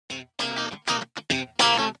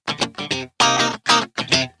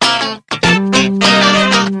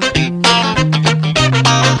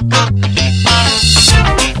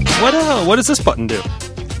this button do?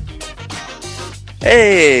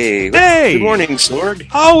 Hey! Hey! Good morning, Sorg.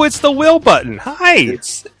 Oh, it's the will button. Hi!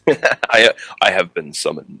 It's I have been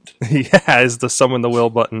summoned. Yeah, it's the summon the will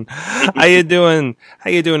button. How you doing?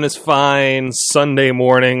 How you doing this fine Sunday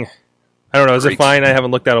morning? I don't know, is it fine? I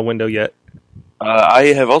haven't looked out a window yet. I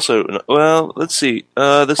have also, well, let's see.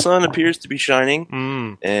 The sun appears to be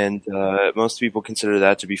shining, and most people consider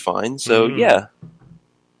that to be fine, so yeah.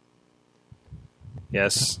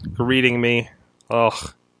 Yes, greeting me.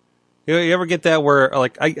 Ugh. You ever get that where,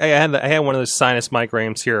 like, I had one of those sinus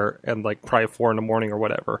migraines here at, like, probably 4 in the morning or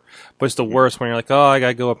whatever. But it's the worst when you're like, oh, I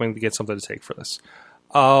gotta go up and get something to take for this.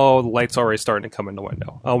 Oh, the light's already starting to come in the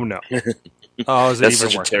window. Oh, no. Oh, is it That's even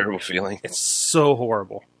such worse? a terrible feeling. It's so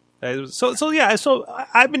horrible. So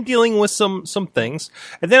I've been dealing with some things.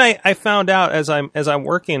 And then I found out as I'm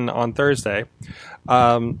working on Thursday,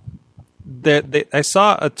 that I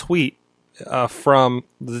saw a tweet from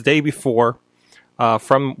the day before,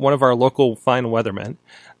 from one of our local fine weathermen,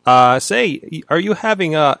 say, are you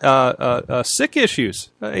having sick issues?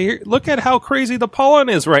 Look at how crazy the pollen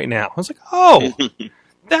is right now. I was like, oh,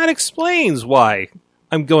 that explains why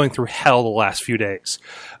I'm going through hell the last few days.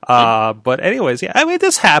 But anyways, yeah, I mean,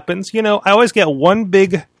 this happens. You know, I always get one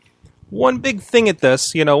big thing at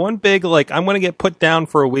this. You know, one big, like, I'm going to get put down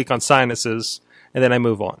for a week on sinuses, and then I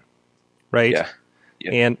move on. Right? Yeah.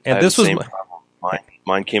 And this was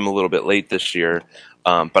mine came a little bit late this year,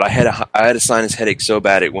 but I had a sinus headache so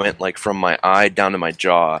bad it went like from my eye down to my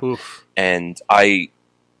jaw. Oof. And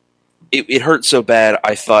it hurt so bad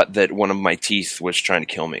I thought that one of my teeth was trying to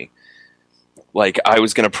kill me. Like I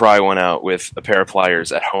was going to pry one out with a pair of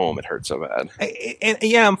pliers at home. It hurt so bad. And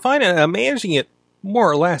yeah, I'm fine. I'm managing it more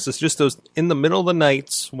or less. It's just those in the middle of the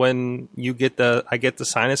nights when I get the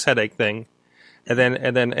sinus headache thing. And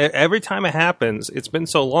then every time it happens, it's been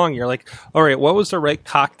so long. You're like, all right, what was the right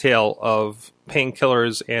cocktail of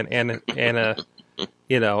painkillers and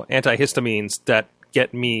antihistamines that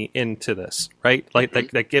get me into this, right? Like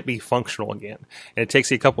that get me functional again. And it takes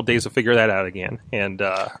you a couple days to figure that out again. And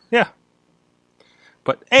yeah.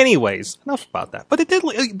 But anyways, enough about that. But it did.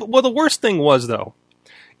 Well, the worst thing was though,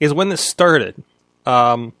 is when this started,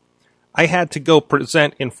 I had to go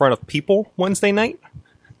present in front of people Wednesday night.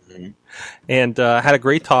 And had a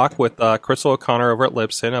great talk with Crystal O'Connor over at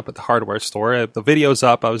Libsyn up at the hardware store. The video's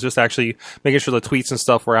up. I was just actually making sure the tweets and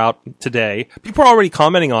stuff were out today. People are already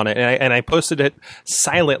commenting on it, and I posted it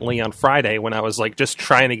silently on Friday when I was like just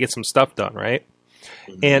trying to get some stuff done, right?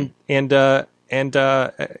 And yeah,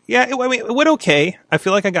 it went okay. I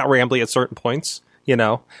feel like I got rambly at certain points, you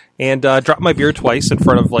know, and dropped my beer twice in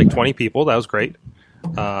front of like 20 people. That was great.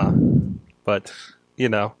 But you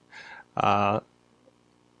know.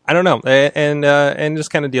 I don't know, and just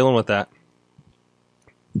kind of dealing with that.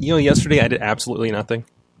 You know, yesterday I did absolutely nothing.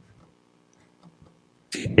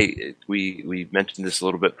 Hey, we mentioned this a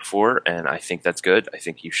little bit before, and I think that's good. I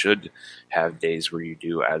think you should have days where you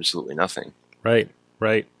do absolutely nothing. Right.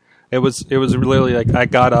 It was literally like I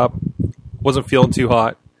got up, wasn't feeling too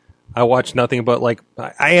hot. I watched nothing but like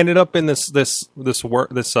I ended up in this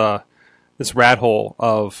rat hole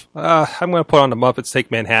of I'm going to put on the Muppets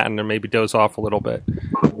Take Manhattan or maybe doze off a little bit.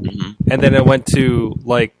 And then it went to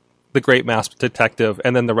like The Great Mouse Detective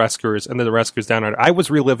and then The Rescuers and then The Rescuers Down Under. I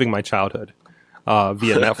was reliving my childhood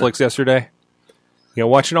via Netflix yesterday. You know,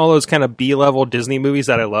 watching all those kind of B-level Disney movies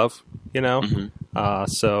that I love, you know?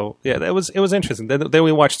 So, yeah, it was interesting. Then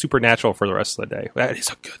we watched Supernatural for the rest of the day. That is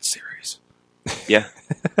a good series. Yeah,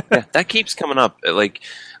 that keeps coming up. Like,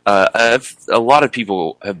 a lot of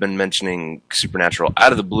people have been mentioning Supernatural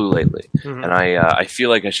out of the blue lately, and I feel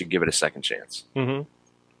like I should give it a second chance.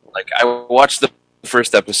 Like, I watched the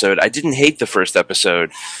first episode. I didn't hate the first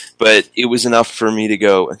episode, but it was enough for me to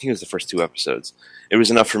go. I think it was the first 2 episodes. It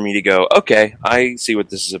was enough for me to go, okay, I see what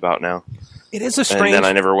this is about now. It is a strange. And then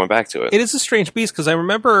I never went back to it. It is a strange beast because I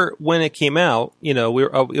remember when it came out. You know,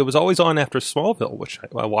 it was always on after Smallville, which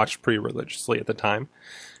I watched pretty religiously at the time,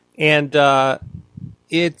 and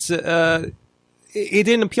it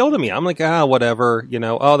didn't appeal to me. I'm like, whatever, you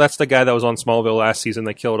know. Oh, that's the guy that was on Smallville last season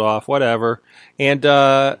that killed off, whatever. And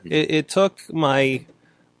it took my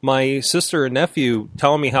sister and nephew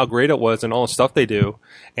telling me how great it was and all the stuff they do.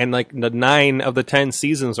 And like the 9 of the 10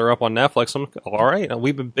 seasons are up on Netflix. I'm like, all right. And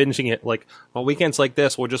we've been binging it like on weekends like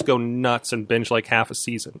this. We'll just go nuts and binge like half a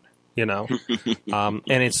season, you know. And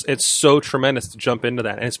it's so tremendous to jump into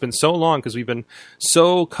that. And it's been so long because we've been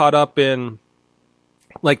so caught up in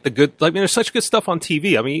like the good, I mean, there's such good stuff on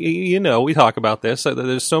TV. I mean, you know, we talk about this.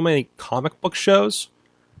 There's so many comic book shows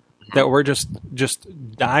that we're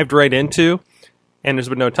just dived right into, and there's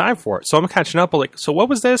been no time for it. So I'm catching up. Like, so what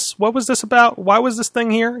was this? What was this about? Why was this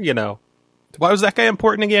thing here? You know, why was that guy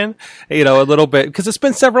important again? A little bit, because it's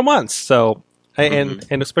been several months. So,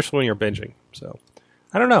 and especially when you're binging. So,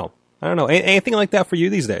 I don't know. Anything like that for you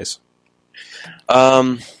these days?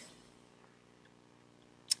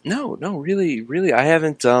 No, really, I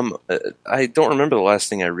haven't. I don't remember the last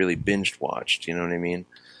thing I really binged watched. You know what I mean?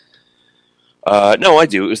 No, I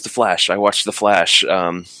do. It was The Flash. I watched The Flash.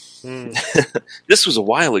 This was a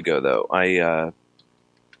while ago, though. I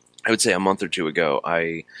would say a month or two ago.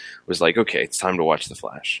 I was like, okay, it's time to watch The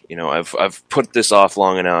Flash. I've put this off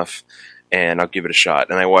long enough, and I'll give it a shot.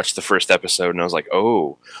 And I watched the first episode, and I was like,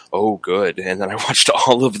 oh, good. And then I watched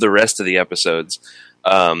all of the rest of the episodes.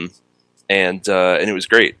 And it was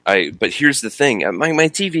great. But here's the thing: my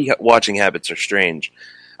TV watching habits are strange.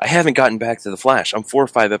 I haven't gotten back to The Flash. I'm 4 or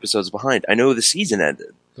 5 episodes behind. I know the season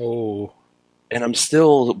ended. Oh, and I'm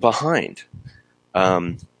still behind.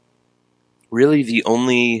 Really, the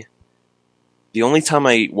only time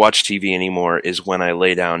I watch TV anymore is when I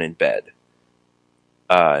lay down in bed.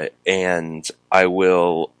 And I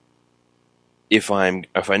will, if I know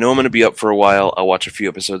I'm going to be up for a while, I'll watch a few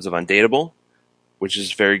episodes of Undateable, which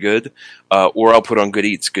is very good. Or I'll put on Good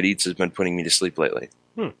Eats. Good Eats has been putting me to sleep lately.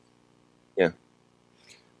 Yeah.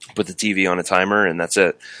 Put the TV on a timer, and that's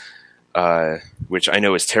it. Which I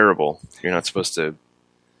know is terrible. You're not supposed to...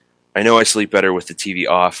 I know I sleep better with the TV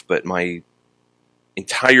off, but my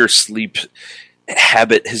entire sleep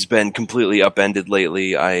habit has been completely upended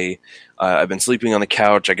lately. I've been sleeping on the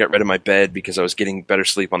couch. I got rid of my bed because I was getting better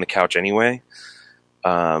sleep on the couch anyway.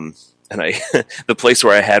 And the place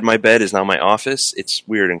where I had my bed is now my office. It's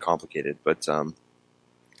weird and complicated, but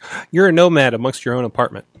you're a nomad amongst your own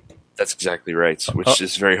apartment. That's exactly right, which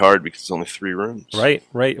is very hard because it's only 3 rooms.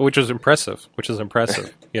 Right, which is impressive.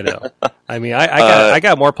 I mean, I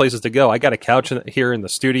got more places to go. I got a couch here in the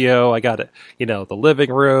studio. I got the living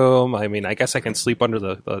room. I mean, I guess I can sleep under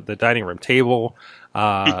the dining room table. We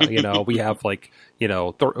have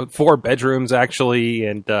 4 bedrooms actually,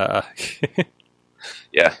 and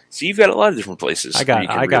yeah. So you've got a lot of different places. I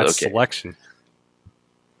got selection.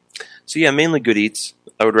 So yeah, mainly Good Eats.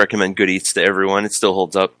 I would recommend Good Eats to everyone. It still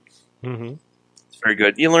holds up. Mm-hmm. It's very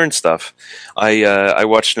good. You learn stuff. I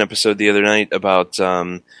watched an episode the other night about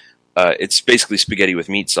it's basically spaghetti with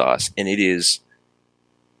meat sauce, and it is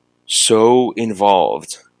so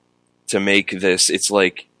involved to make this. It's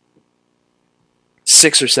like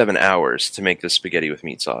 6 or 7 hours to make this spaghetti with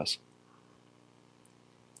meat sauce.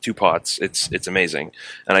 2 pots. It's amazing,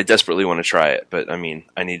 and I desperately want to try it. But I mean,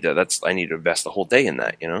 I need to invest the whole day in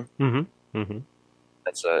that. Mm-hmm. Mm-hmm.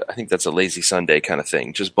 I think that's a lazy Sunday kind of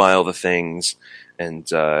thing. Just buy all the things and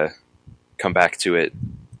come back to it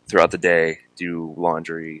throughout the day, do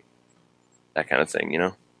laundry, that kind of thing,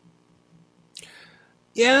 Yeah,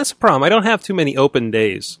 that's a problem. I don't have too many open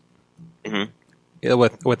days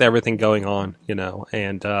with everything going on,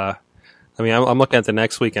 and I mean, I'm looking at the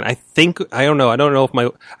next week, and I don't know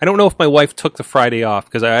if my wife took the Friday off,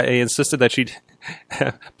 because I insisted that she'd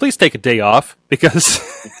please take a day off, because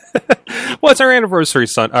well, it's our anniversary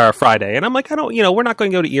Friday, and I'm like, we're not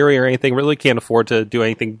going to go to Erie or anything. Really can't afford to do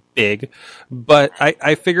anything big, but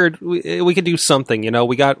I figured we could do something.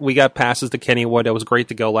 We got passes to Kennywood. It was great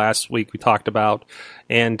to go last week. We talked about,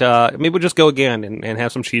 and maybe we'll just go again and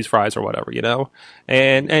have some cheese fries or whatever,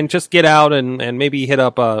 and just get out and maybe hit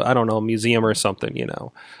up a museum or something,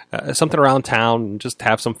 something around town, and just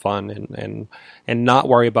have some fun and not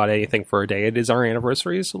worry about anything for a day. It is our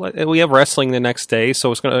anniversary, so we have wrestling the next day,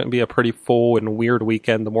 so it's going to be a pretty full and weird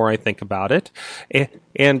weekend the more I think about it,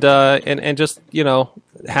 and just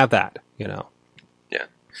have that. Yeah.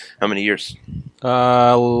 How many years?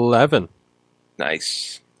 11.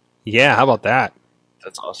 Nice. Yeah. How about that?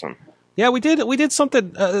 That's awesome. Yeah, we did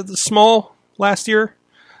something small last year.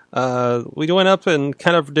 We went up and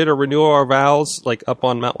kind of did a renewal of our vows, up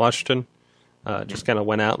on Mount Washington. Just kind of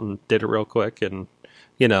went out and did it real quick, and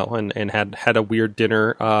and had a weird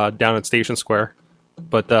dinner down at Station Square.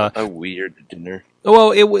 But a weird dinner. Well,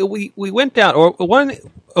 we went down,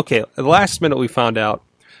 the last minute we found out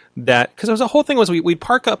that, because the whole thing was we'd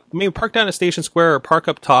park down at Station Square or park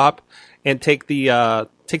up top and take the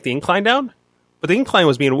incline down, but the incline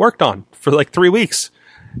was being worked on for 3 weeks.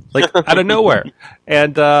 Out of nowhere.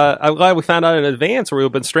 And I'm glad we found out in advance, or we would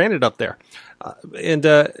have been stranded up there.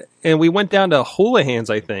 And we went down to Houlihan's,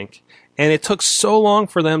 I think, and it took so long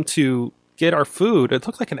for them to get our food. It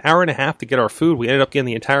took an hour and a half to get our food. We ended up getting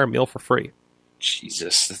the entire meal for free.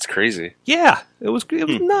 Jesus, that's crazy. Yeah, it was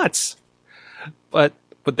nuts. But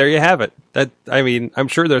there you have it. I'm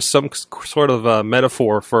sure there's some sort of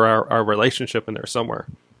metaphor for our relationship in there somewhere.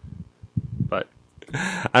 But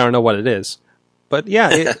I don't know what it is. But yeah,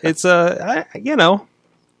 it's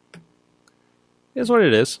It's what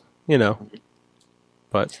it is,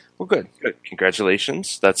 But well, good.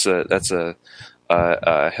 Congratulations. That's a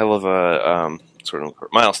hell of a sort of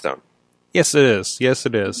milestone. yes, it is.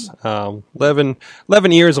 11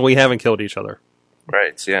 years and we haven't killed each other.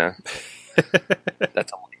 Right. Yeah. That's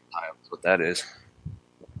a lifetime. That's what that is.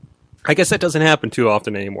 I guess that doesn't happen too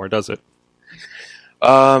often anymore, does it?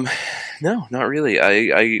 No, not really.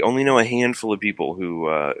 I only know a handful of people who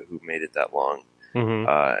made it that long.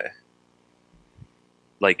 Mm-hmm.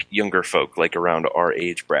 Like younger folk, like around our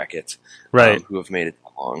age bracket, right? Who have made it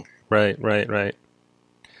that long. Right.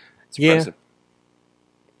 It's impressive.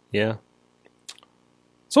 Yeah.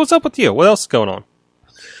 So what's up with you? What else is going on?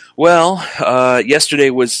 Well,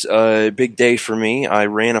 yesterday was a big day for me. I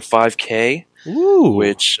ran a 5K. Ooh.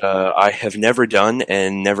 Which I have never done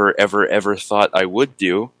and never, ever, ever thought I would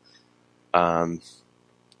do.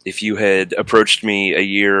 If you had approached me a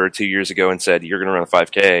year or 2 years ago and said, you're going to run a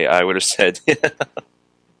 5K, I would have said,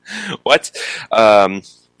 what?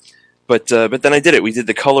 But then I did it. We did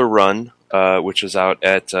the Color Run, which was out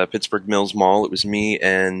at Pittsburgh Mills Mall. It was me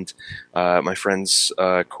and my friends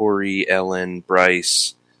Corey, Ellen,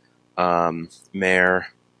 Bryce,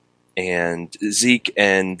 Mare, and Zeke,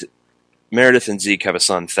 and Meredith and Zeke have a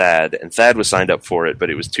son, Thad, and Thad was signed up for it, but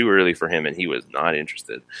it was too early for him, and he was not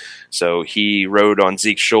interested. So he rode on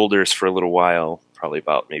Zeke's shoulders for a little while, probably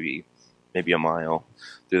about maybe a mile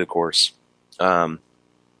through the course. But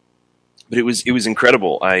it was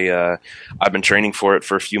incredible. I've been training for it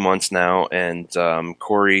for a few months now, and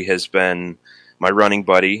Corey has been my running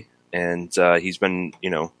buddy, and he's been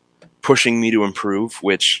pushing me to improve,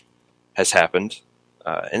 which has happened,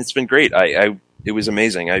 and it's been great. It was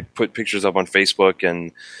amazing. I put pictures up on Facebook,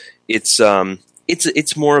 and it's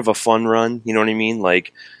more of a fun run. You know what I mean?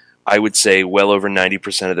 Like, I would say well over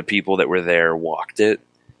 90% of the people that were there walked it,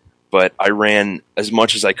 but I ran as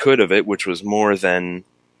much as I could of it, which was more than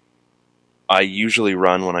I usually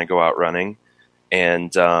run when I go out running,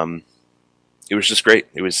 and it was just great.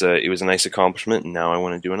 It was a nice accomplishment, and now I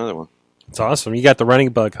want to do another one. It's awesome. You got the running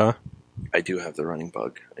bug, huh? I do have the running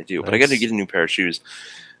bug. I do, nice. But I got to get a new pair of shoes.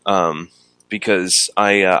 Because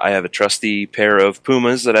I have a trusty pair of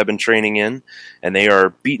Pumas that I've been training in, and they are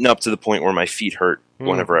beaten up to the point where my feet hurt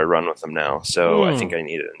whenever I run with them now. So I think I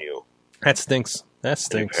need a new. That stinks.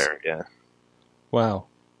 New pair, yeah. Wow.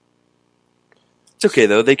 It's okay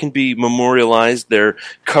though. They can be memorialized. They're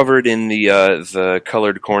covered in the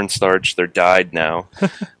colored cornstarch. They're dyed now.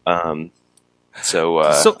 So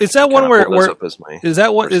is that one where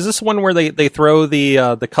is this one where they throw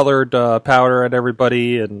the colored powder at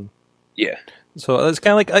everybody and. Yeah. So it's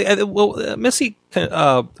kind of like Missy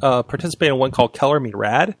participated in one called Color Me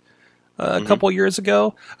Rad a couple years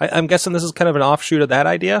ago. I'm guessing this is kind of an offshoot of that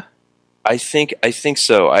idea. I think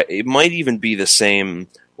so. It might even be the same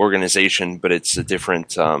organization, but it's a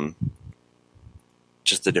different,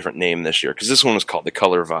 just a different name this year. Because this one was called the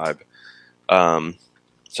Color Vibe. So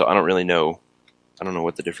I don't really know. I don't know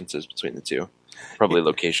what the difference is between the two. Probably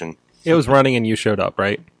location. It was running, and you showed up,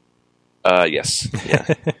 right? Yes.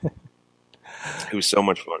 Yeah. It was so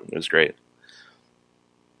much fun. It was great.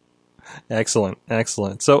 Excellent.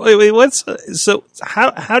 So,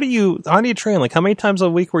 how do you train? Like, how many times a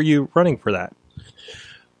week were you running for that?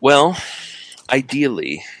 Well,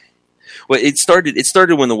 ideally, it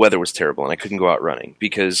started when the weather was terrible and I couldn't go out running,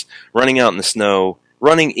 because running in the snow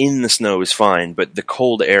is fine, but the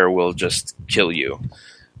cold air will just kill you,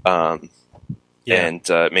 and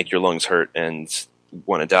make your lungs hurt and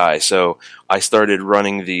want to die. So I started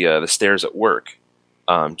running the stairs at work,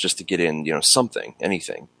 just to get in,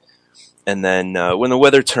 anything. And then when the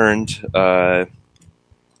weather turned,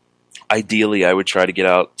 ideally I would try to get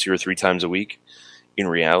out 2 or 3 times a week. In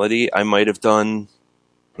reality, in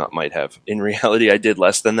reality, I did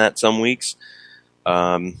less than that some weeks.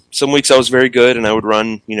 Some weeks I was very good, and I would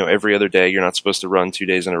run, every other day. You're not supposed to run 2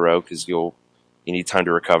 days in a row because you need time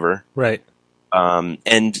to recover. Right.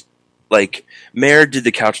 And like, Mare did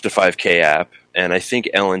the Couch to 5K app, and I think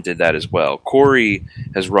Ellen did that as well. Corey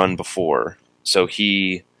has run before, so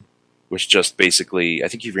he was just basically, I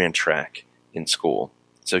think he ran track in school,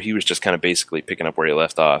 so he was just kind of basically picking up where he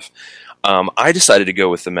left off. I decided to go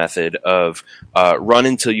with the method of run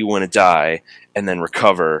until you want to die, and then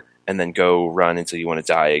recover, and then go run until you want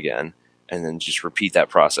to die again, and then just repeat that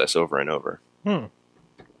process over and over. And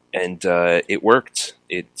it worked.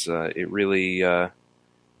 It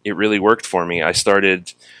really worked for me. I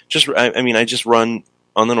started I just run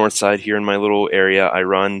on the north side here in my little area. I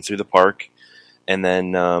run through the park, and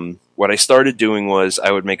then what I started doing was I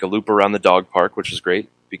would make a loop around the dog park, which is great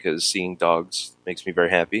because seeing dogs makes me very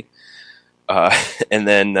happy. And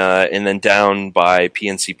then down by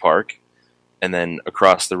PNC Park, and then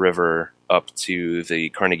across the river up to the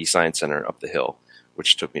Carnegie Science Center up the hill,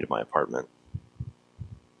 which took me to my apartment.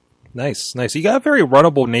 Nice. You got a very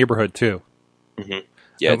runnable neighborhood too. Mm-hmm.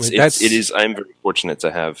 Yeah, it is. I'm very fortunate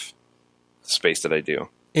to have the space that I do.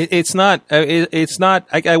 It's not.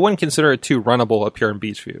 I wouldn't consider it too runnable up here in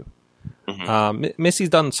Beachview. Mm-hmm. Missy's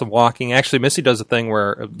done some walking. Actually, Missy does a thing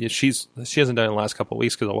where she hasn't done it in the last couple of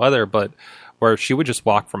weeks because of weather, but where she would just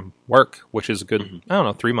walk from work, which is a good, I don't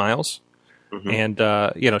know, 3 miles. Mm-hmm.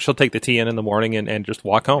 And, she'll take the tea in the morning and just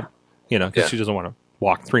walk home, because she doesn't want to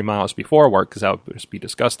walk 3 miles before work because that would just be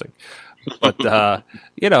disgusting. But,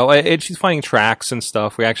 and she's finding tracks and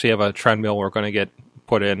stuff. We actually have a treadmill we're going to get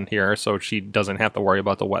put in here so she doesn't have to worry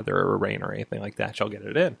about the weather or rain or anything like that. She'll get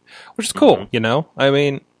it in, which is cool, I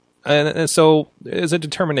mean, and so there's a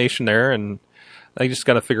determination there, and I just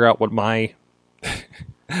got to figure out what my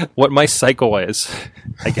cycle is,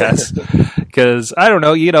 I guess. Because I don't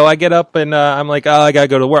know, I get up and I'm like, oh, I gotta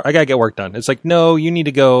go to work. I gotta get work done. It's like, no, you need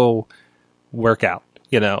to go work out,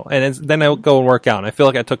 and then I go and work out. And I feel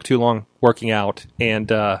like I took too long working out,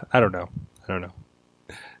 and I don't know.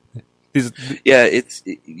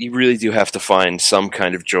 You really do have to find some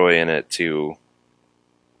kind of joy in it to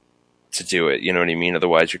do it. You know what I mean?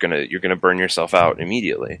 Otherwise, you're gonna burn yourself out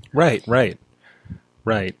immediately. Right.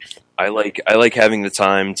 I like having the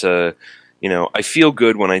time to, I feel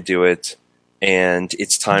good when I do it, and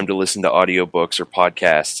it's time to listen to audiobooks or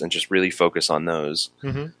podcasts and just really focus on those.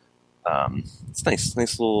 Mm-hmm. It's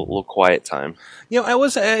nice little quiet time. I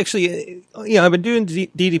was actually, I've been doing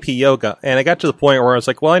DDP yoga, and I got to the point where I was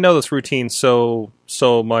like, well, I know this routine so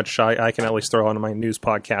much, I can at least throw on my news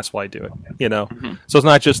podcast while I do it, Mm-hmm. So it's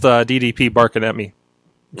not just DDP barking at me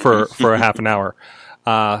for a half an hour.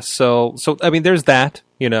 So I mean, there's that.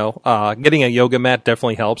 Getting a yoga mat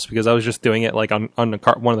definitely helps because I was just doing it like on one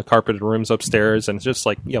of the carpeted rooms upstairs, and it's just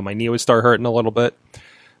like my knee would start hurting a little bit.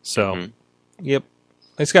 So, Yep.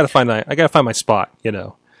 I just got to find my spot,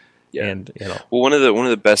 Yeah. And well, one of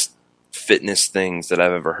the best fitness things that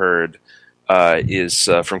I've ever heard is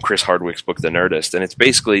from Chris Hardwick's book, The Nerdist, and it's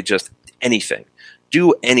basically just anything.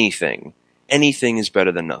 Do anything. Anything is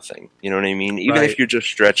better than nothing. You know what I mean? Even if you're just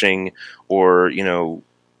stretching or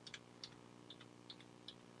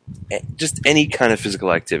just any kind of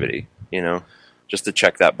physical activity. Just to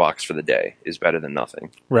check that box for the day is better than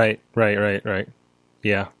nothing. Right.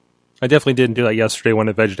 Yeah. I definitely didn't do that yesterday when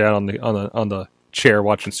I vegged out on the chair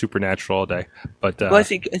watching Supernatural all day. But well, I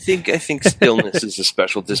think stillness is a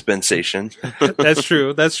special dispensation. That's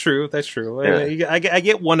true. Yeah. I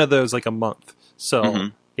get one of those like a month. So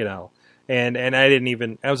And I didn't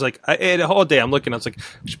even. I was like, the whole day I'm looking. I was like,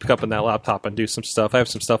 I should pick up on that laptop and do some stuff. I have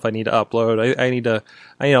some stuff I need to upload.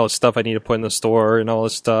 I know stuff I need to put in the store and all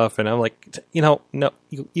this stuff. And I'm like, no,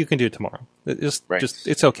 you can do it tomorrow. Just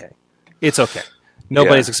it's okay. It's okay.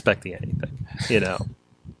 Nobody's expecting anything. At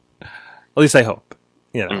least I hope.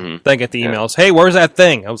 Then I get the emails. Hey, where's that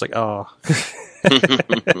thing? I was like, oh.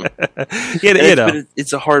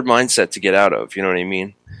 It's a hard mindset to get out of. You know what I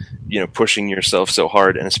mean? Pushing yourself so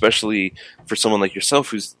hard, and especially for someone like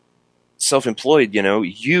yourself who's self-employed,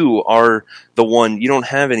 you are the one. You don't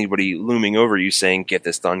have anybody looming over you saying, get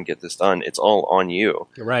this done. It's all on you.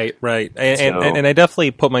 Right. And I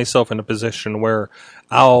definitely put myself in a position where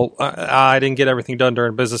I didn't get everything done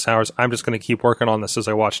during business hours. I'm just going to keep working on this as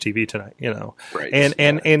I watch TV tonight, Right.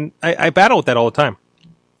 And I battle with that all the time.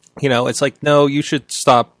 It's like, no, you should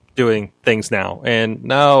stop doing things now. And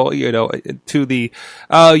now, to the,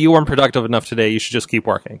 you weren't productive enough today, you should just keep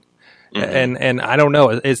working. Mm-hmm. And I don't know,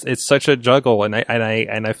 it's such a juggle, and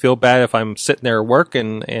I feel bad if I'm sitting there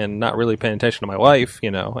working and not really paying attention to my wife,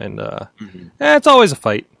 it's always a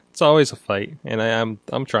fight. And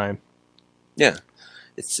I'm trying. Yeah.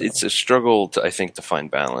 It's a struggle I think to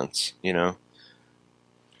find balance,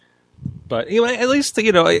 But at least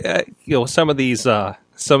some of these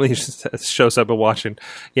shows I've been watching,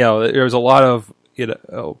 there's a lot of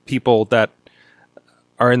people that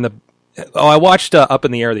are in the. Oh, I watched Up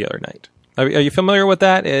in the Air the other night. Are you familiar with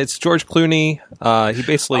that? It's George Clooney. He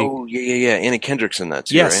basically. Oh yeah. Anna Kendrick's in that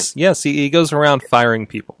too, yes, right? Yes. He goes around firing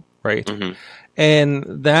people, right? Mm-hmm.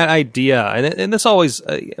 And that idea, and this always,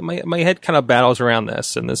 my head kind of battles around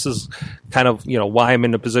this, and this is kind of, why I'm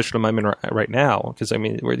in the position I'm in right now. Because, I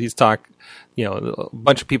mean, where these talk, a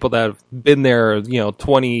bunch of people that have been there,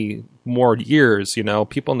 20 more years,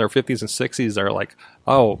 people in their 50s and 60s are like,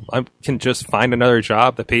 oh, I can just find another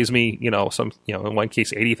job that pays me, in one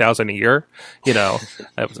case, $80,000 a year.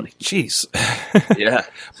 I was like, geez. Yeah.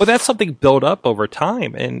 But that's something built up over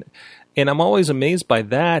time. And And I'm always amazed by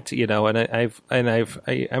that, and I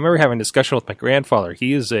remember having a discussion with my grandfather.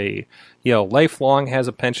 He is lifelong has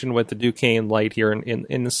a pension with the Duquesne Light here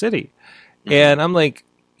in the city. Mm-hmm. And I'm like,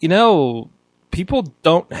 people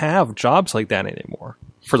don't have jobs like that anymore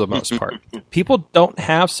for the most part. People don't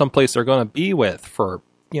have someplace they're going to be with for,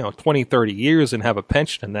 20, 30 years and have a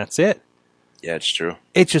pension, and that's it. Yeah, it's true.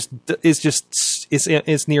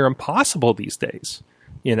 It's near impossible these days,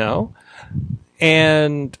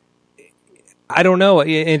 and I don't know.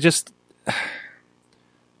 It just,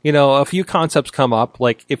 a few concepts come up.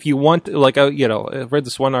 Like if you want, I read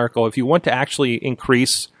this one article. If you want to actually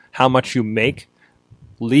increase how much you make,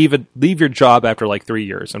 leave your job after like 3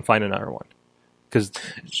 years and find another one, because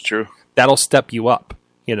it's true. That'll step you up.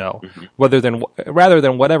 Rather than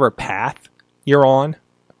whatever path you're on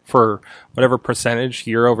for whatever percentage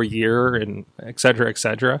year over year and et cetera, et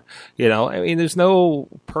cetera. There's no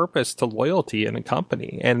purpose to loyalty in a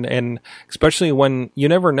company. And especially when you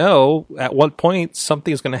never know at what point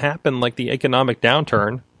something's going to happen, like the economic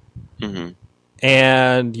downturn,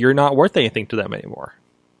 and you're not worth anything to them anymore.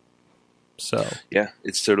 So yeah,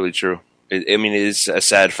 it's totally true. It is a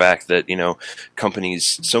sad fact that,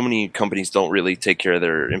 so many companies don't really take care of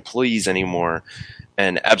their employees anymore,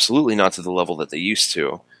 and absolutely not to the level that they used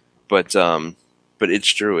to. But it's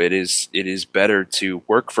true. It is better to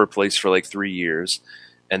work for a place for like 3 years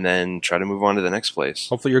and then try to move on to the next place.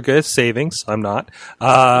 Hopefully you're good at savings. I'm not.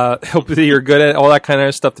 Hopefully you're good at all that kind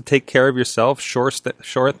of stuff to take care of yourself, shore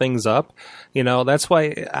things up. That's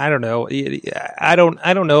why I don't know. I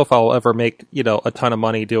don't know if I'll ever make, a ton of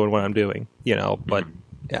money doing what I'm doing, but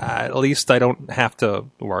at least I don't have to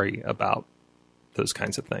worry about those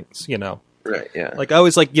kinds of things, Right. Yeah. Like I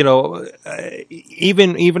always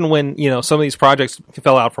even when, some of these projects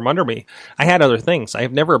fell out from under me, I had other things.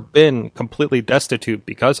 I've never been completely destitute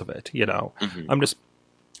because of it. I'm just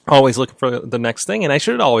always looking for the next thing, and I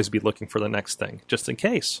should always be looking for the next thing just in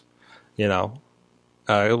case, jumping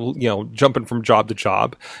from job to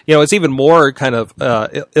job, it's even more kind of,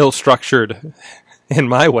 ill structured in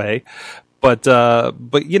my way, but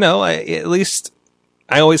at least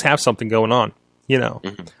I always have something going on. I'm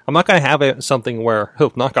not going to have something where,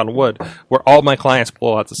 knock on wood, where all my clients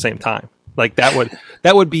blow out at the same time. Like that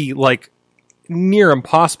would be like near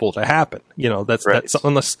impossible to happen. That's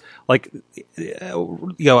unless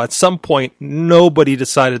at some point nobody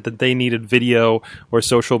decided that they needed video or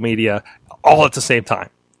social media all at the same time.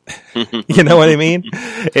 You know what I mean?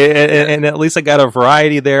 And at least I got a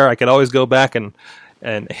variety there. I could always go back and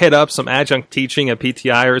hit up some adjunct teaching at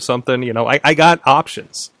PTI or something. I got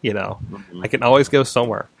options, I can always go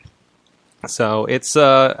somewhere. So it's,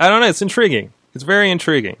 I don't know, it's intriguing. It's very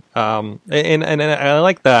intriguing. And I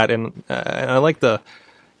like that. And I like the,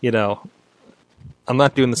 I'm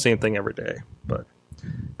not doing the same thing every day, but.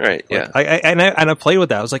 Right. Yeah. I played with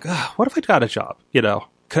that. I was like, what if I got a job?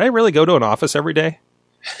 Could I really go to an office every day?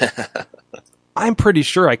 I'm pretty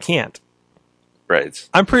sure I can't. Right.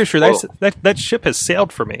 I'm pretty sure that ship has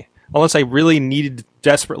sailed for me, unless I really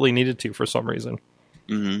desperately needed to for some reason.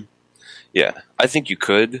 Mm-hmm. Yeah, I think you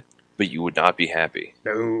could, but you would not be happy.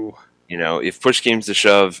 No. If push came to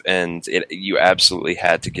shove and you absolutely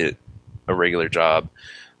had to get a regular job,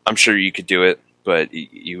 I'm sure you could do it, but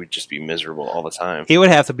you would just be miserable all the time. It would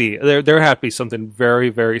have to be there would have to be something very,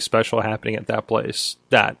 very special happening at that place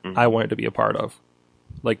that I wanted to be a part of,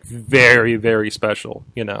 like very, very special.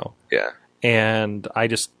 Yeah. And I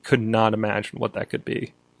just could not imagine what that could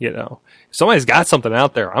be. If somebody's got something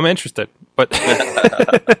out there, I'm interested, but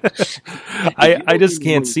I just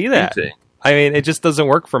can't see that. I mean, it just doesn't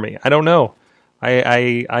work for me. I don't know.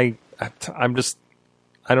 I'm just,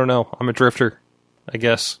 I don't know. I'm a drifter, I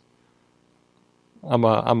guess. I'm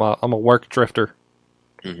a work drifter.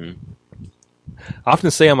 Mm-hmm. I often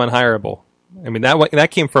say I'm unhireable. I mean, that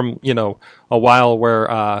came from, a while where,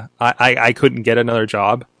 I couldn't get another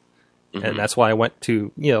job. Mm-hmm. And that's why I went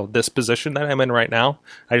to, this position that I'm in right now.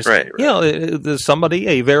 I just, there's somebody,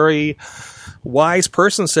 a very wise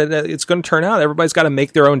person said that it's going to turn out. Everybody's got to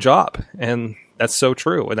make their own job. And that's so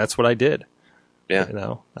true. And that's what I did. Yeah.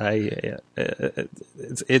 You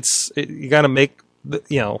got to make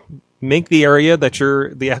the area that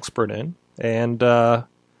you're the expert in and,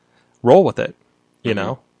 roll with it,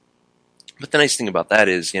 know? But the nice thing about that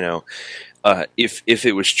is, if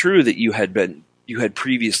it was true that you had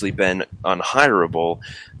previously been unhireable,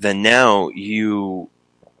 then now you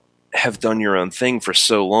have done your own thing for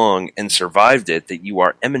so long and survived it that you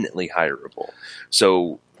are eminently hireable.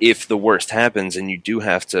 So if the worst happens and you do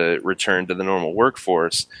have to return to the normal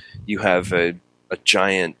workforce, you have a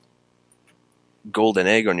giant golden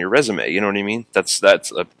egg on your resume. You know what I mean? That's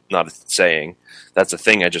not a saying. That's a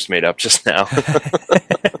thing I just made up just now.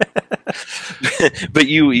 But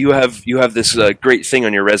you have this great thing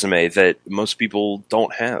on your resume that most people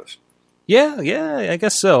don't have. Yeah, I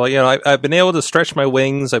guess so. I've been able to stretch my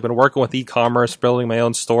wings. I've been working with e-commerce, building my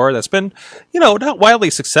own store. That's been, not wildly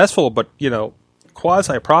successful, but,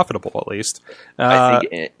 quasi-profitable at least.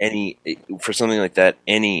 I think for something like that,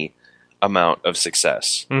 any amount of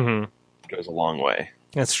success goes a long way.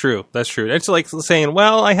 That's true. It's like saying,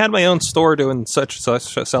 well, I had my own store doing such,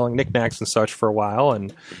 selling knickknacks and such for a while,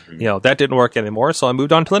 and that didn't work anymore, so I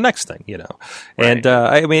moved on to the next thing. Right. And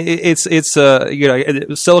I mean, it's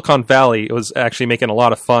Silicon Valley was actually making a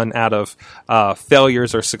lot of fun out of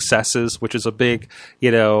failures or successes, which is a big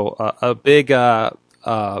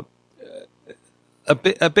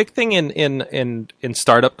big thing in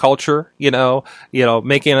startup culture,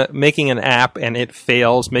 making an app and it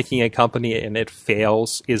fails, making a company and it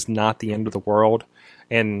fails is not the end of the world.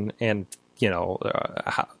 And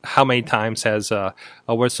how many times has what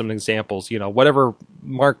are some examples? Whatever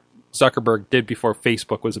Mark Zuckerberg did before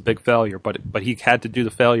Facebook was a big failure, but he had to do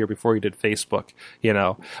the failure before he did Facebook.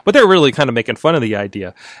 But they're really kind of making fun of the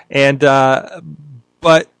idea, and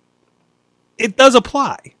but it does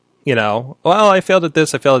apply. Well, I failed at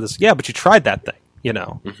this. Yeah, but you tried that thing,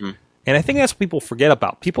 And I think that's what people forget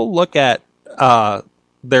about. People look at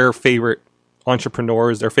their favorite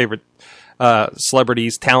entrepreneurs, their favorite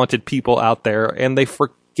celebrities, talented people out there, and they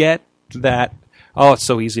forget that, it's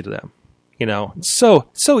so easy to them. It's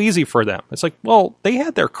so easy for them. It's like, well, they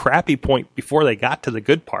had their crappy point before they got to the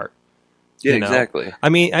good part. Yeah, exactly. I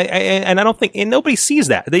mean, I don't think, and nobody sees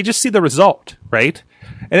that. They just see the result, right?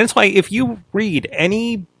 And that's why if you read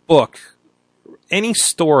any book, any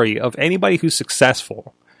story of anybody who's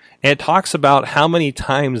successful, and it talks about how many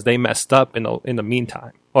times they messed up in the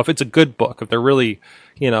meantime. Well, if it's a good book, if they're really,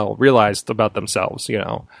 realized about themselves,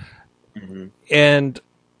 and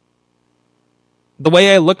the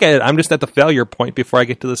way I look at it, I'm just at the failure point before I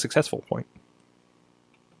get to the successful point.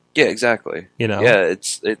 Yeah, exactly. Yeah,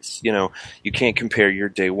 it's you can't compare your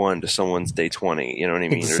day 1 to someone's day 20. You know what I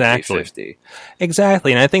mean? Exactly. Or day 50.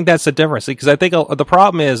 Exactly, and I think that's the difference, because I think the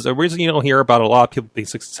problem is the reason you don't hear about a lot of people being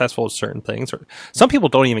successful at certain things, or some people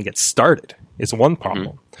don't even get started, is one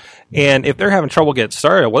problem. And if they're having trouble getting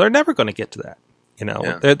started, well, they're never going to get to that.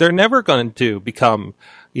 They're never going to become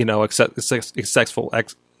successful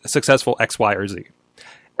X, Y, or Z.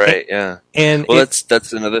 Right. Yeah. And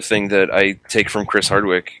that's another thing that I take from Chris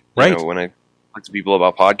Hardwick. Right. When I talk to people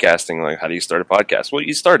about podcasting, like, how do you start a podcast? Well,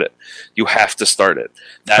 you start it. You have to start it.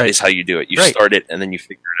 That is how you do it. You start it, and then you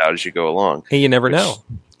figure it out as you go along. And you never know.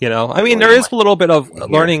 I mean, there is a little bit of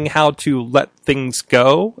learning how to let things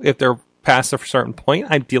go if they're past a certain point.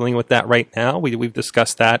 I'm dealing with that right now. We've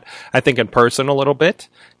discussed that, I think, in person a little bit,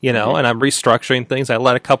 and I'm restructuring things. I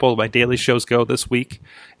let a couple of my daily shows go this week,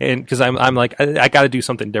 and because I'm like, I got to do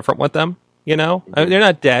something different with them. They're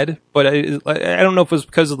not dead, but I don't know if it was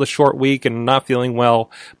because of the short week and not feeling well,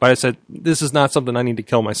 but I said, this is not something I need to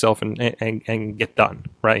kill myself and get done,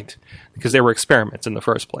 right? Because they were experiments in the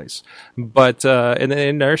first place. But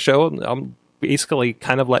in their show, I'm basically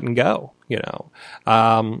kind of letting go,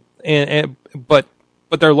 but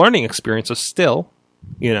their learning experiences still,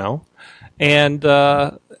 and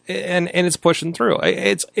it's pushing through.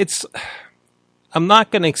 I'm not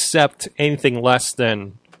going to accept anything less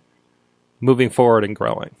than moving forward and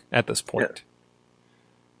growing at this point.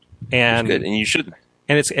 Yeah. And good, and you should.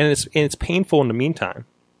 And it's painful in the meantime,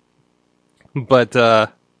 but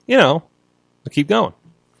we'll keep going.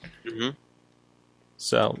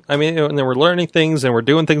 So I mean, and then we're learning things, and we're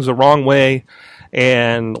doing things the wrong way.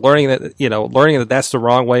 And learning that that's the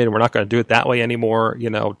wrong way, and we're not going to do it that way anymore.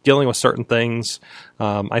 Dealing with certain things.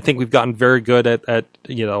 I think we've gotten very good at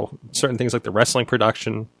certain things like the wrestling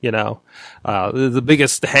production. The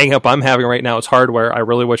biggest hang up I'm having right now is hardware. I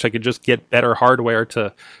really wish I could just get better hardware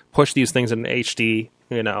to push these things in HD.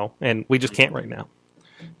 And we just can't right now.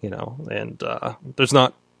 And there's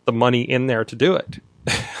not the money in there to do it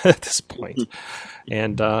at this point.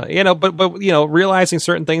 And, but realizing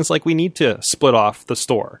certain things, like we need to split off the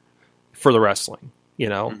store for the wrestling,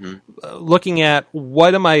 looking at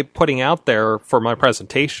what am I putting out there for my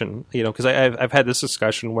presentation, because I've had this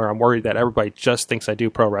discussion where I'm worried that everybody just thinks I do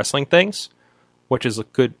pro wrestling things, which is a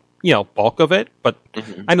good, bulk of it. But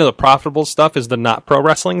I know the profitable stuff is the not pro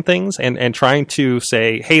wrestling things, and trying to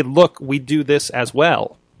say, hey, look, we do this as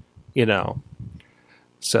well,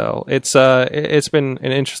 So it's been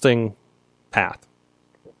an interesting path.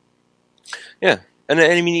 Yeah, and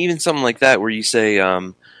I mean, even something like that, where you say, I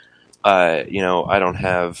don't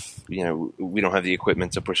have we don't have the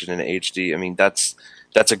equipment to push it into HD. I mean, that's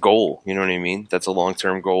a goal. You know what I mean? That's a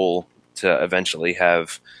long-term goal to eventually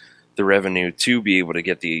have the revenue to be able to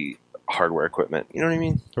get the hardware equipment. You know what I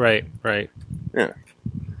mean? Right. Yeah.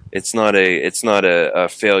 It's not a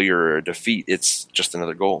failure or a defeat. It's just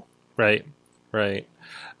another goal. Right.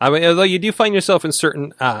 I mean, although you do find yourself in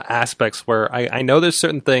certain aspects where I know there's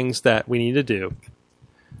certain things that we need to do,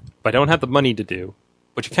 but I don't have the money to do.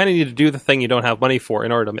 But you kind of need to do the thing you don't have money for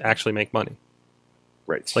in order to actually make money.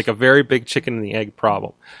 Right. It's like a very big chicken and the egg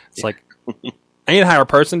problem. It's like, I need to hire a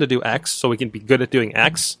person to do X so we can be good at doing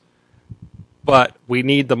X, but we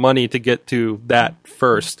need the money to get to that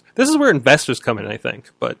first. This is where investors come in, I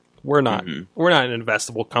think, but we're not. Mm-hmm. We're not an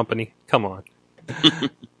investable company. Come on.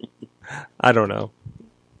 I don't know.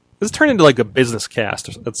 This turned into like a business cast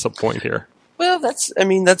at some point here. Well, that's what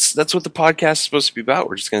the podcast is supposed to be about.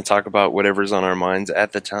 We're just going to talk about whatever's on our minds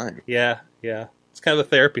at the time. Yeah. It's kind of a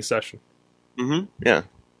therapy session. Mm-hmm. Yeah.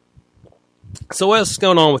 So what else is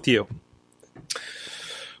going on with you?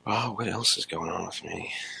 Oh, what else is going on with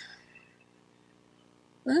me?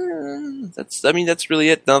 That's really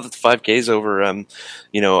it. Now that the 5K is over,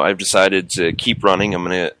 I've decided to keep running. I'm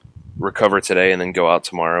going to recover today and then go out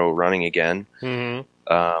tomorrow running again. Mm-hmm.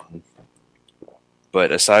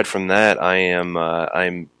 But aside from that,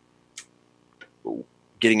 I'm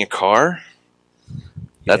getting a car.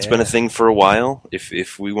 That's been a thing for a while.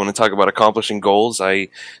 If we want to talk about accomplishing goals, I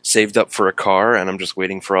saved up for a car, and I'm just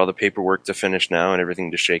waiting for all the paperwork to finish now and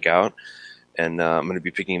everything to shake out. And I'm going to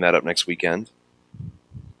be picking that up next weekend.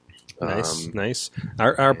 Nice.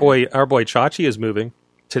 Our boy Chachi is moving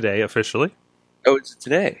today officially. Oh, it's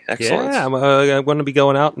today. Excellent. Yeah, I'm going to be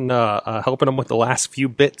going out and helping him with the last few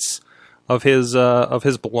bits of his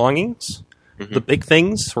belongings, mm-hmm. The big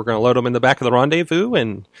things. We're going to load them in the back of the rendezvous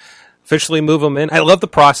and officially move them in. I love the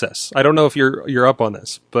process. I don't know if you're up on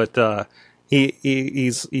this, but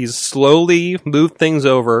he's slowly moved things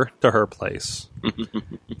over to her place,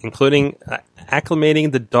 including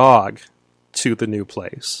acclimating the dog to the new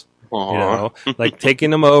place. Aww. Like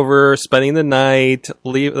taking him over, spending the night.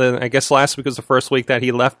 I guess last week was the first week that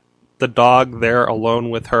he left the dog there alone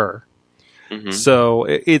with her. Mm-hmm. So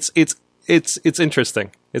it's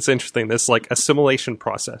interesting. It's interesting. This like assimilation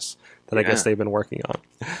process that I guess they've been working on.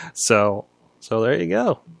 So there you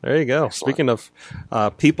go. Excellent. Speaking of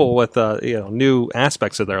people with new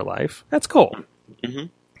aspects of their life, that's cool. Mm-hmm.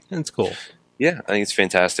 That's cool. Yeah, I think it's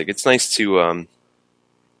fantastic. It's nice to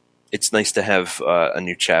have a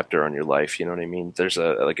new chapter on your life. You know what I mean? There's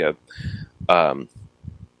how do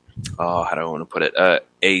I want to put it?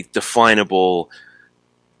 A definable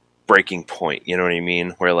breaking point. You know what I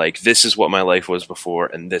mean? Where like this is what my life was before,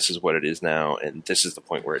 and this is what it is now, and this is the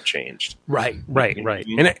point where it changed. Right.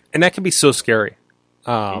 And that can be so scary.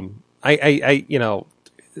 To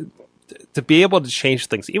be able to change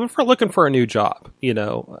things, even for looking for a new job.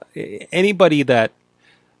 Anybody that.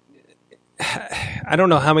 I don't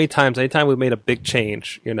know how many times, anytime we've made a big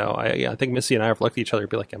change, I think Missy and I have looked at each other and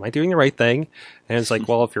be like, am I doing the right thing? And it's like,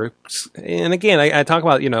 well, and again, I talk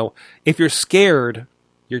about, if you're scared,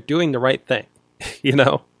 you're doing the right thing,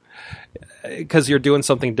 because you're doing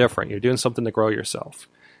something different. You're doing something to grow yourself.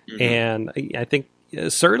 Mm-hmm. And I think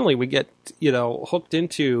certainly we get, hooked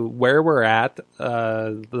into where we're at,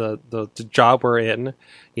 the job we're in,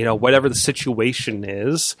 whatever the situation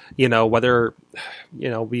is, whether,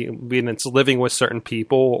 it's living with certain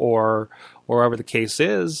people or whatever the case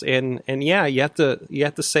is. And yeah, you have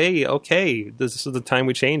to say, okay, this is the time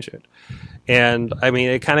we change it. And I mean,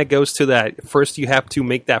 it kind of goes to that. First, you have to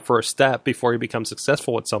make that first step before you become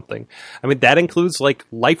successful at something. I mean, that includes like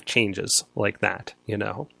life changes like that,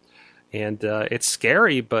 And it's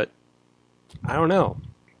scary, but I don't know.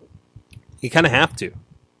 You kind of have to,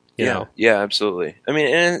 you know? Yeah, absolutely. I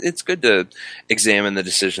mean, and it's good to examine the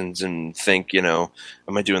decisions and think, am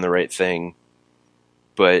I doing the right thing?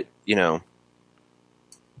 But,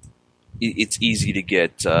 it's easy to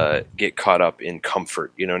get caught up in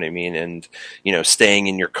comfort, you know what I mean? And, staying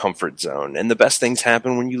in your comfort zone. And the best things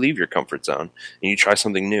happen when you leave your comfort zone and you try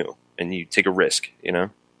something new and you take a risk,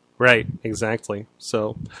 Right, exactly.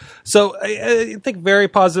 So I think very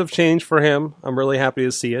positive change for him. I'm really happy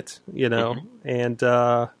to see it, mm-hmm. And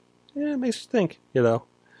it makes you think, Yeah.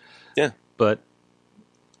 But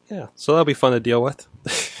yeah, so that'll be fun to deal with.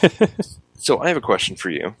 So I have a question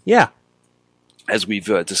for you. Yeah. As we've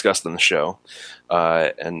discussed on the show,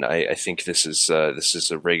 and I think this is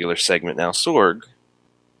a regular segment now. Sorg,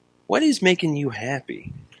 what is making you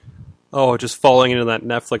happy? Oh, just falling into that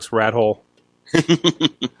Netflix rat hole.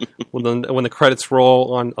 when the credits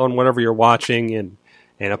roll on whatever you're watching, and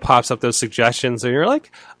and it pops up those suggestions, and you're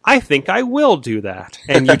like, I think I will do that.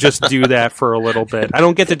 And you just do that for a little bit. I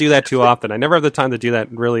don't get to do that too often. I never have the time to do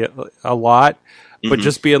that really a lot. But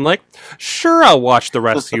just being like, sure, I'll watch The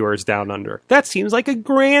Rescuers Down Under. That seems like a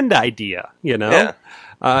grand idea, you know? Yeah.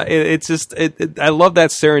 It's just, I love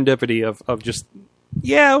that serendipity of just,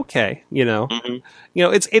 yeah, okay, you know? You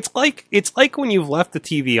know, it's like when you've left the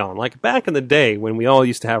TV on. Like back in the day when we all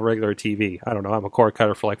used to have regular TV. I don't know, I'm a cord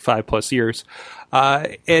cutter for like 5+ years.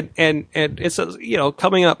 And it's, you know,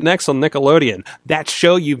 coming up next on Nickelodeon, that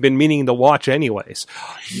show you've been meaning to watch anyways.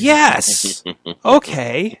 Yes!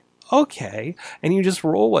 Okay, and you just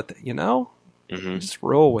roll with it, you know? You just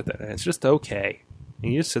roll with it, and it's just okay.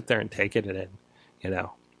 And you just sit there and take it in, you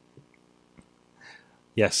know?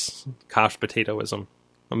 Yes, couch potatoism.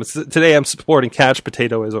 Today I'm supporting couch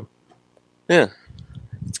potatoism. Yeah.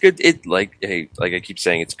 It's good. Like I keep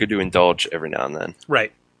saying, it's good to indulge every now and then.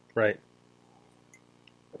 Right.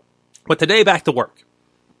 But today, back to work.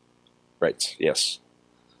 Right, yes.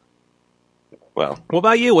 Well. What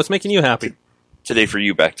about you? What's making you happy? Today for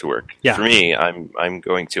you, back to work. Yeah. For me, I'm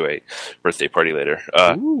going to a birthday party later.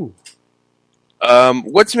 Ooh.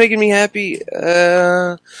 What's making me happy?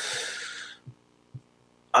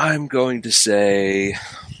 I'm going to say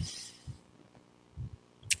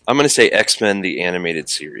X-Men the animated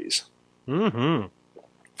series. From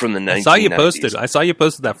the 1990s. I saw you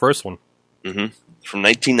posted that first one. From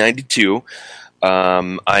 1992.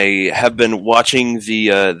 I have been watching the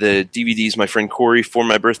DVDs. My friend Corey, for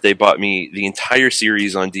my birthday, bought me the entire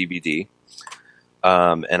series on DVD.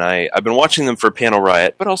 And I've been watching them for Panel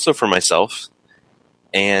Riot, but also for myself.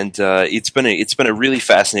 And it's been a really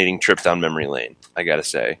fascinating trip down memory lane, I gotta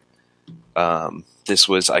say.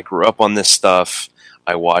 I grew up on this stuff.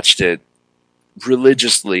 I watched it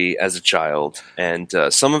religiously as a child, and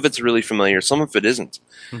some of it's really familiar, some of it isn't.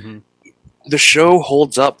 The show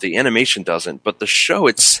holds up. The animation doesn't, but the show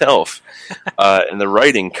itself and the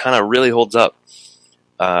writing kind of really holds up.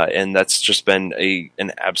 And that's just been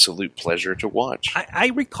an absolute pleasure to watch. I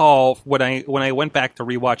recall when I went back to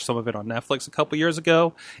rewatch some of it on Netflix a couple years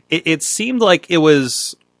ago, it seemed like it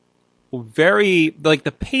was very, like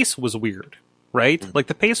the pace was weird, right? Like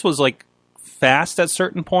the pace was like fast at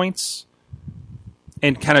certain points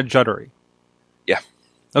and kind of juddery. Yeah.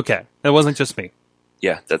 Okay. It wasn't just me.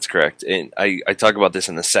 Yeah, that's correct. And I talk about this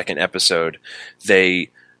in the second episode. They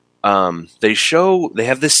have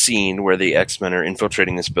this scene where the X-Men are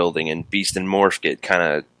infiltrating this building and Beast and Morph get kind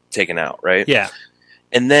of taken out, right? Yeah.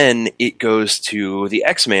 And then it goes to the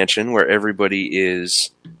X-Mansion where everybody is,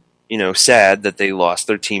 you know, sad that they lost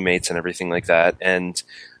their teammates and everything like that. And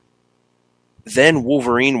then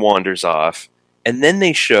Wolverine wanders off, and then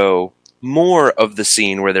they show more of the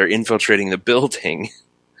scene where they're infiltrating the building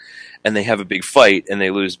and they have a big fight and they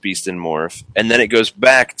lose Beast and Morph. And then it goes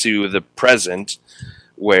back to the present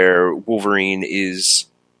where Wolverine is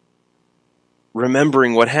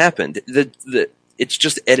remembering what happened. It's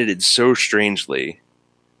just edited so strangely,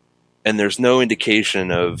 and there's no indication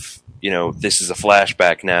of, you know, this is a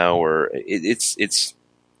flashback now, or it's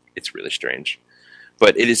really strange.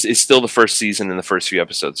 But it's still the first season and the first few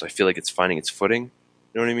episodes, so I feel like it's finding its footing.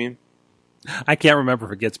 You know what I mean? I can't remember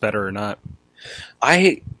if it gets better or not.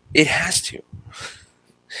 It has to.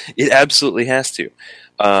 It absolutely has to.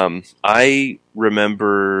 I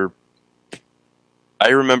remember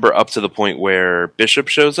up to the point where Bishop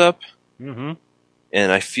shows up, and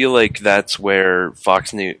I feel like that's where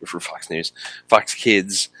Fox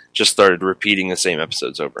Kids just started repeating the same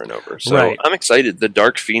episodes over and over. So right. I'm excited. The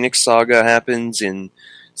Dark Phoenix saga happens in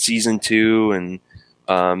season 2, and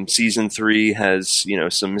season 3 has, you know,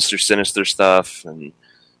 some Mr. Sinister stuff, and,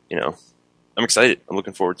 you know, I'm excited. I'm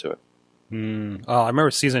looking forward to it. Oh, I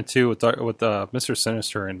remember season 2 with Mr.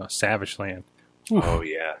 Sinister and Savage Land. Oof. Oh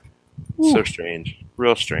yeah, so strange,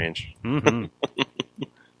 real strange.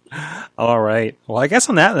 All right. Well, I guess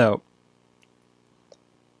on that note,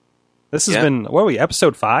 this has been, what are we,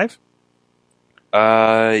 episode 5?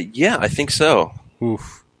 Yeah, I think so.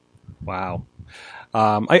 Oof. Wow.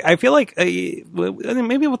 I feel like maybe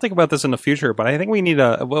we'll think about this in the future, but I think we need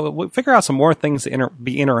we'll figure out some more things to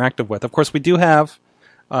be interactive with. Of course, we do have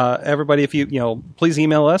everybody. If you please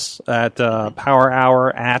email us at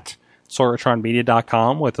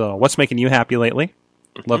powerhour@sorgatronmedia.com with what's making you happy lately.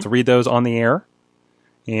 Love to read those on the air.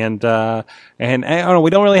 And I don't know,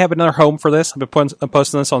 we don't really have another home for this. I've been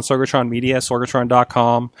posting this on Sorgatron Media,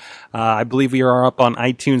 sorgatron.com. I believe we are up on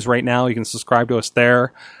iTunes right now. You can subscribe to us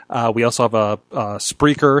there. We also have a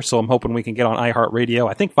Spreaker, so I'm hoping we can get on iHeartRadio.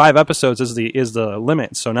 I think 5 episodes is the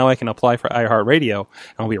limit, so now I can apply for iHeartRadio, and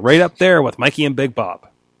I'll be right up there with Mikey and Big Bob.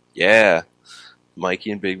 Yeah.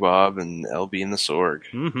 Mikey and Big Bob and LB and the Sorg.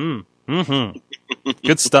 Mm-hmm. Mm-hmm.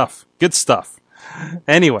 Good stuff. Good stuff.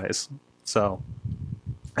 Anyways, so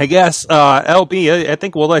I guess LB, I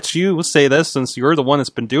think we'll let you say this since you're the one that's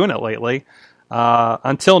been doing it lately.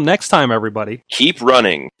 Until next time, everybody. Keep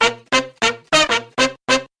running.